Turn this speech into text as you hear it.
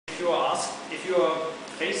you are asked, if you are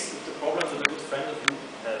faced with the problem that a good friend of you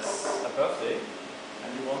has a birthday, and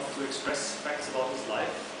you want to express facts about his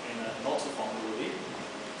life in a not so formal way,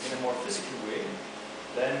 in a more physical way,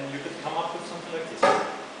 then you could come up with something like this.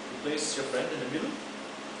 You place your friend in the middle,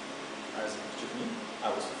 as pictured me.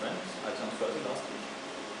 I was the friend. I turned 30 last week.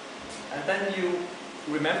 And then you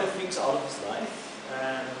remember things out of his life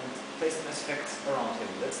and place them as facts around him.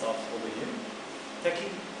 Let's start over here.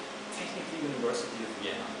 Technically University of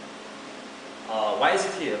Vienna. Why is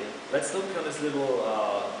it here? Let's look at this little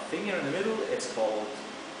thing here in the middle. It's called,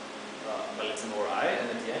 well, it's an ORI, and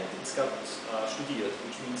at the end it's got studiert,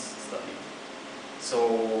 which means study.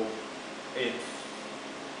 So, in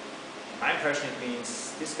my impression, it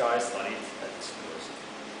means this guy studied at this university.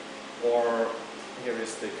 Or here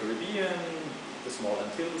is the Caribbean, the small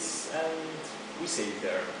Antilles, and we save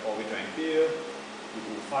there. Or we drink beer, we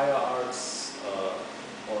do fire arts,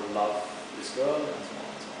 or love this girl, and so on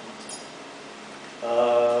and so on and so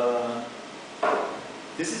on.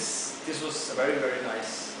 This was a very, very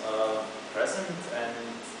nice present, and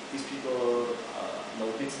these people know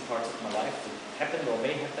bits and parts of my life that happened or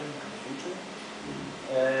may happen in the future.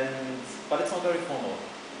 But it's not very formal.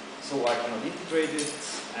 So I cannot integrate it,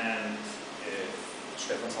 and if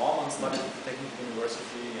Stefan Sauermann studied at the Technical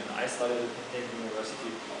University and I studied at the Technical University,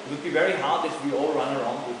 it would be very hard if we all run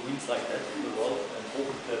around with wheels like that in the world and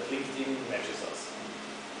hope that LinkedIn matches us.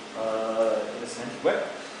 In the semantic web,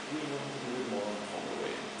 we want to do it more in a formal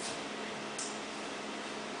way.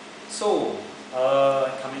 So,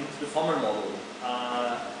 coming to the formal model.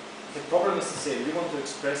 The problem is the same. We want to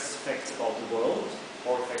express facts about the world,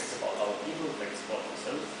 or facts about our people, facts about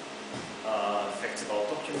ourselves, facts about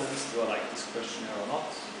documents. Do I like this questionnaire or not?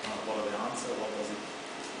 What are the answers? What does it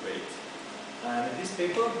rate? And in this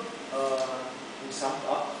paper, we summed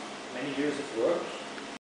up many years of work